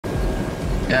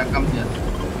Yeah, come here.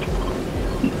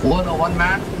 Oh no, one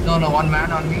man. No, one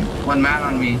man on me. One man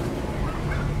on me.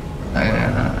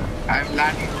 I'm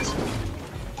landing this.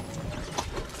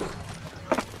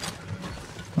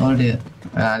 Oh dear.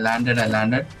 I landed.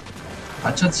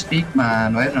 I should speak,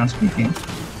 man. Why are you not speaking?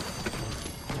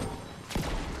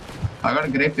 I got a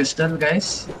great pistol,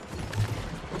 guys.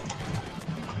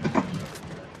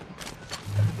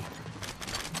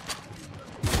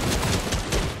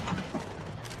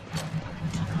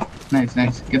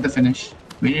 Nice. Get the finish.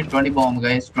 We need 20 bomb,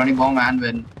 guys. 20 bomb and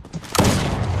win.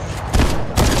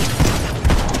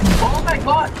 Oh my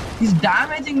god! He's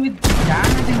damaging me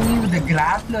with the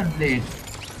grappler blade.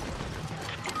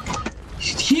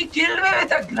 He killed me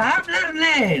with a grappler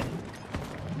blade.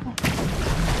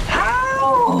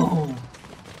 How?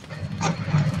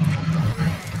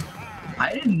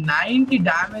 I did 90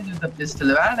 damage with the pistol.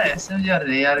 Where the SMG are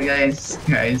rare, guys?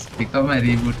 Guys, become a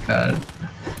reboot card.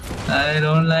 I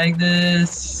don't like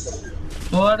this.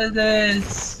 What is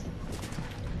this?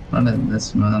 What is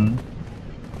this, man?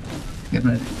 Get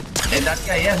ready. Hey, that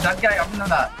guy, yes, that guy,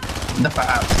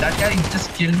 that guy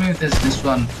just killed me with this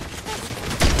one.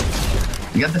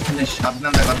 Get the finish.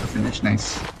 Abhinanda got the finish.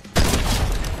 Nice.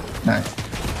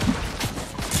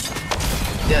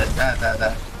 Yeah,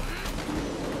 that.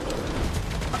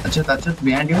 Achut,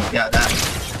 behind you. Yeah, that.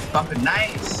 Pump it.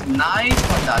 Nice one,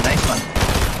 that. Nice one.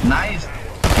 Nice.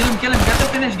 Kill him.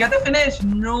 Get the finish.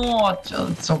 No,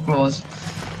 Achut, so close.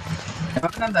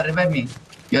 Abhinanda, revive me.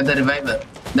 You're the reviver.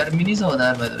 There are minis over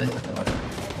there, by the way.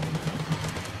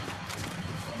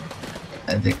 I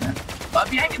think that.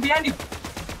 Behind you.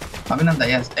 Abhinanda,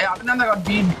 yes. Hey, Abhinanda got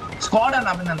beat. Squad and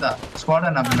Abhinanda.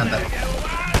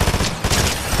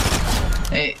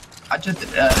 Hey, Achut,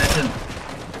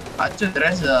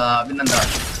 res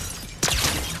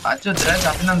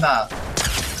Abhinanda.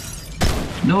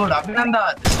 Dude, Abhinanda,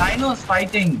 Sino's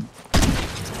fighting.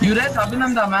 You res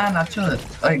Abhinanda, man. Achut.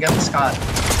 Okay, get the scar.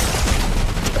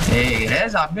 Hey,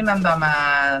 res Abhinanda,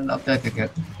 man. Okay.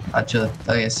 Achut.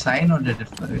 Okay, Sino did it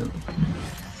for you.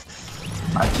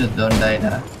 Achut, don't die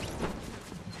there.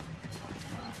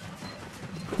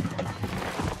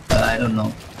 I don't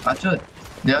know. Achut,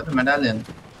 they have the medallion.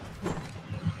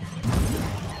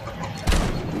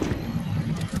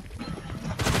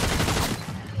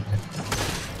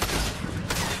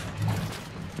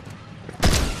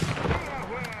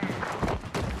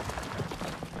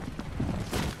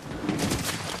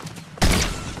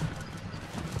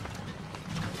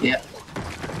 Yeah.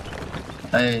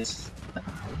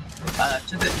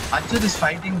 Achut is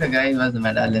fighting the guy who has the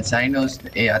medallion. I know.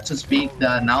 Hey, Achut, speak.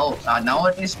 Now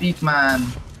at least speak,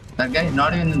 man. That guy is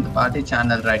not even in the party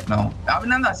channel right now.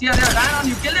 Abhinanda, see, there, ran on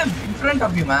you. Kill him in front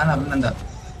of you, man. Abhinanda.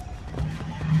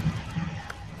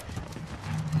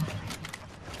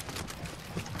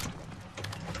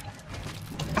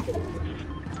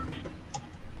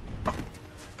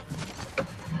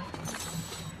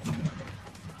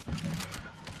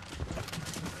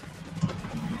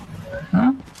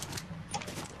 Huh?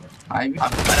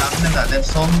 Abhinanda, there's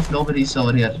so many nobodies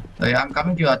over here. Okay, I'm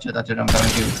coming to you, Achut, I'm coming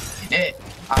to you. Hey,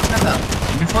 Abhinanda,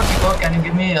 before we go, can you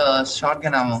give me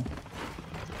shotgun ammo?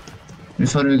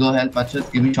 Before we go help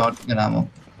Achut, give me shotgun ammo.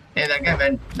 Hey, that guy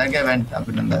went,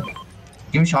 Abhinanda.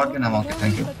 Give me shotgun ammo, okay,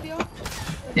 thank you.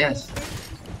 Yes.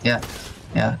 Yeah.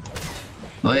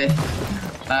 Boy,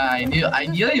 I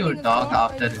knew you would talk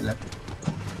after you left.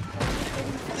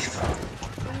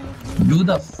 Do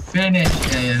the finish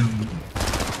him.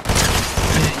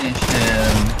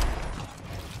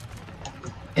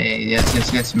 Hey,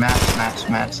 yes,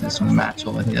 match. There's some match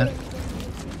over here.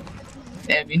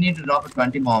 Hey, we need to drop a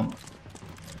 20 bomb.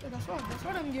 That's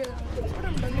what I'm doing.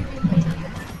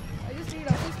 I just need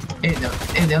assist.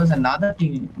 Hey, there was another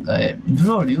team.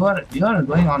 Dude, you are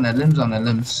going on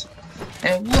limbs.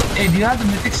 Hey, do you have the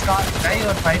mythic scar? Guy you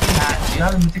are fighting had. Do you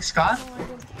have the mythic scar? No, I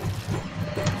don't.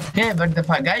 Hey, but the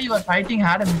guy you are fighting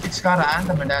had a mythic scar and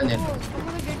the medallion. Oh, I'm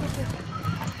gonna get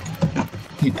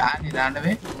it. He ran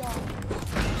away.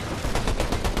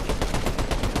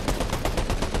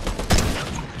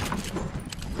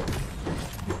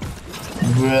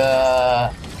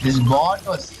 Bruh, this bot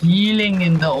was healing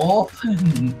in the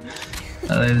open.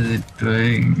 What is it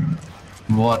doing?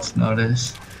 What's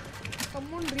notice?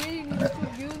 Someone really needs to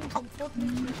give him some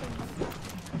fortnite.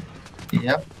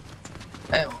 Yep.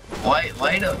 Hey,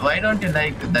 why don't you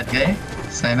like that guy?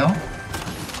 Sino?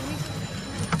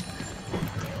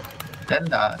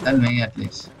 Tell me at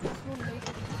least.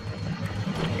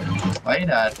 Why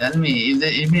tell me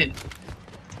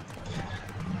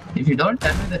if you don't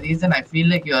tell me the reason, I feel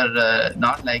like you're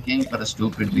not liking for a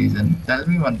stupid reason. Tell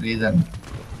me one reason.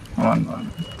 Come on.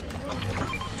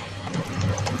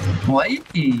 Why?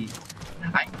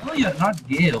 I know you're not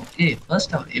gay, okay?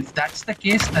 First of all, if that's the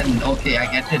case, then okay, I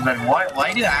get it. But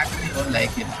why do you actually don't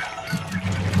like it?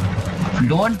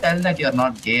 Don't tell that you're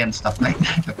not gay and stuff like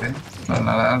that, okay? No,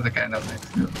 that's the kind of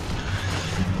excuse.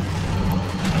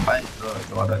 Fine, bro,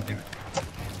 what I'll do.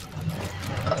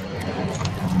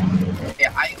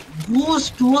 Yeah, who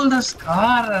stole the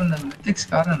scar and the mythic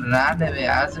scar and ran away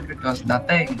as if it was I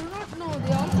nothing? do not know.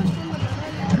 They also stole the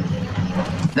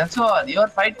medallion. That's all. You're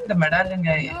fighting the medallion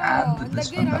guy Yeah, and and the this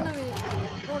guy one. ran away.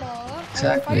 Bro, I was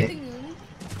Exactly. fighting him.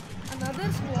 Another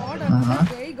squad, Uh-huh.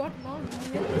 another guy got knocked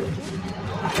near me.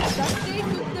 That guy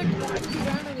took that gun and he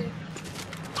ran away.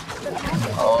 That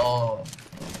knocked. Oh.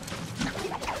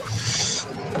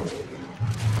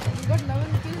 He got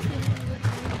 11 kills in with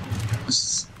 9 kills.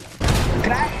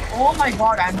 Crack! Oh my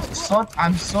god, I'm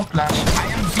so clutch. I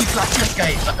am the clutchest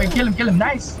guy. Okay, kill him,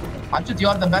 nice. Achut,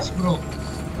 you're the best, bro.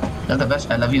 You're the best.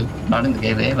 I love you. Not in the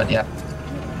gay way, but yeah.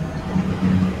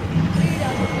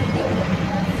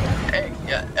 Hey,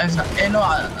 yeah, hey, no, I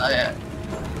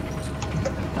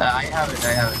have it.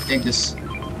 Take this.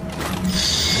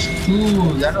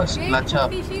 Ooh, that was clutch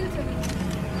up. 40 shields and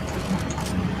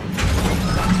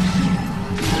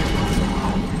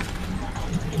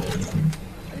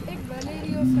I'll take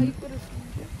Valerio Cypress.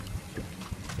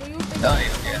 So you take Oh,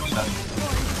 yeah, sure.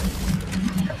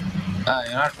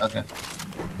 You're not okay.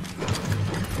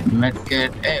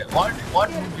 Medkit. Hey, what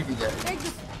did you get? Take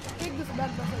this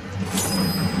back.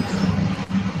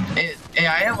 Hey, I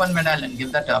have one medallion.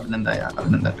 Give that to Abhinanda. Yeah,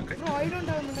 Abhinanda took it. No, I don't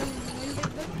have a medallion.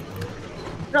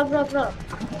 I'll take that. Bro.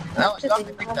 No, you're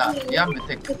mythic. You're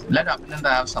mythic. Let Abhinanda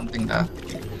have something.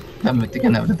 You're mythic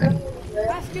and everything.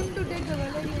 Ask him to take the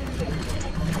Valerio.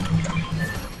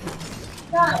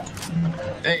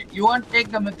 Hey, you won't take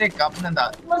the mythic,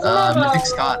 Abhinanda. Mythic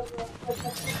scar.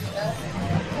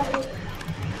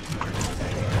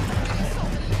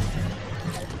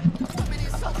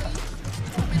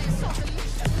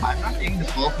 I'm not taking the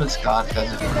purple scar because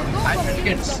I'm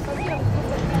medkits.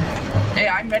 Hey,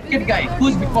 I'm medkit guy.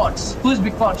 Who's big pots?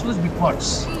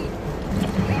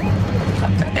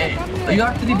 Hey, you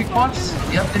have 3 big pots?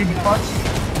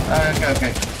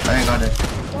 Okay. I got it.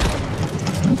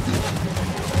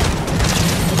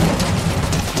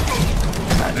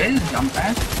 Where is the jump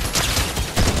at?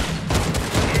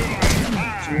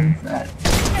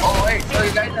 Oh wait, so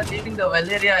you guys are taking the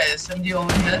Valeria SMG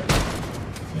over here?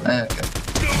 Okay.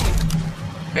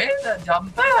 Where's the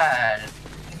jump pad?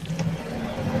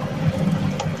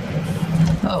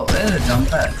 Oh, where's the jump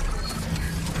pad?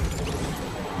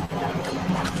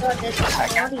 I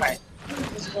can't find.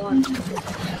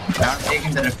 I'm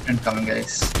taking the rift and coming,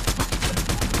 guys.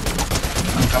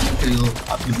 I'm coming to you,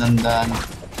 Abhinandan.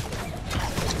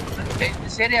 Hey,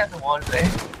 this area has a wall,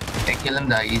 right? Hey, kill him,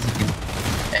 the easy kill.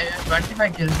 Hey, we have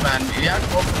 25 kills, man. We have to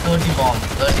go for 30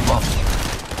 bombs.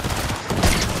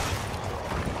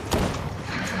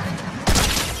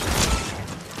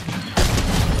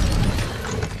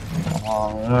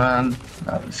 Oh man,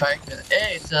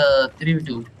 hey, it's a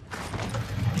 3v2.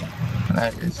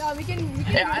 That is. Yeah, we can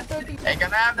Hey, get 30. hey,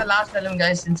 can I have the last element,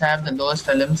 guys? Since I have the lowest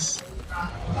elements.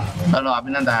 No,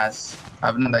 Abhinanda has.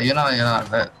 Abhinanda, you know.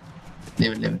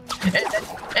 Leave it.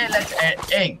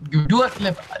 Hey, you do a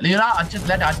clip. You know,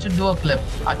 let Achut do a clip.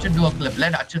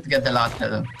 Let Achut get the last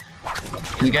element.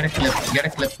 He'll get a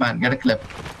clip, man. Get a clip.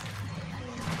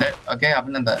 Okay,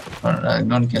 Abhinanda,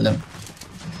 don't kill him.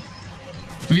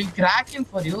 We'll crack him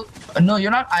for you. No,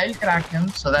 you're not. I'll crack him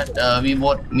so that me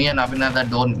and Abhinanda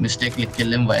don't mistakenly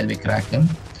kill him while we crack him.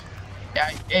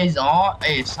 Yeah, he's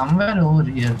somewhere over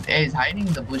here. He's hiding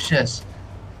in the bushes.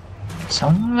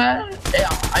 Somewhere? Hey,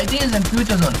 I think he's in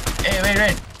future zone. Hey,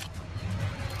 wait.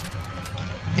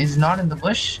 He's not in the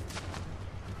bush.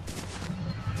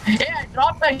 Hey, I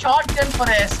dropped my shotgun for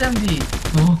a SMG.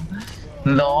 Oh,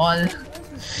 lol.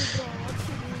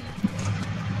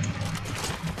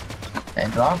 I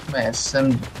dropped my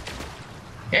SMG.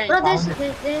 Hey, Bro, found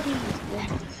there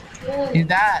it. He's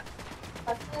that.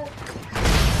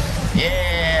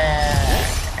 Yeah.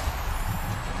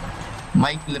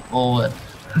 My clip over.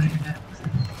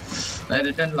 I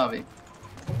returned lobby.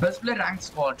 Let's play ranked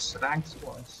squads.